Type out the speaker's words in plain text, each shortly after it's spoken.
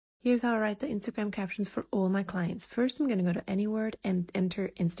Here's how I write the Instagram captions for all my clients. First, I'm going to go to any word and enter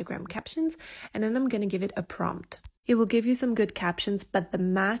Instagram captions, and then I'm going to give it a prompt. It will give you some good captions, but the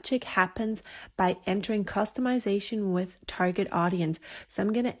magic happens by entering customization with target audience. So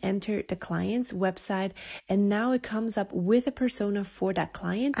I'm going to enter the client's website, and now it comes up with a persona for that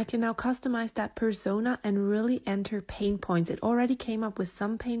client. I can now customize that persona and really enter pain points. It already came up with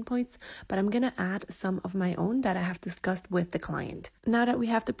some pain points, but I'm going to add some of my own that I have discussed with the client. Now that we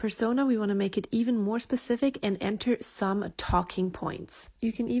have the persona, we want to make it even more specific and enter some talking points.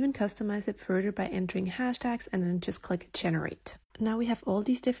 You can even customize it further by entering hashtags and then just click generate. Now we have all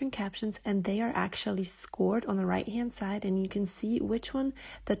these different captions, and they are actually scored on the right hand side, and you can see which one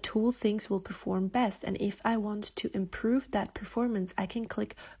the tool thinks will perform best. And if I want to improve that performance, I can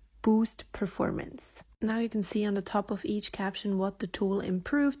click boost performance. Now you can see on the top of each caption what the tool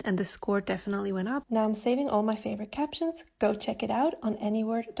improved, and the score definitely went up. Now I'm saving all my favorite captions. Go check it out on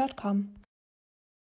anyword.com.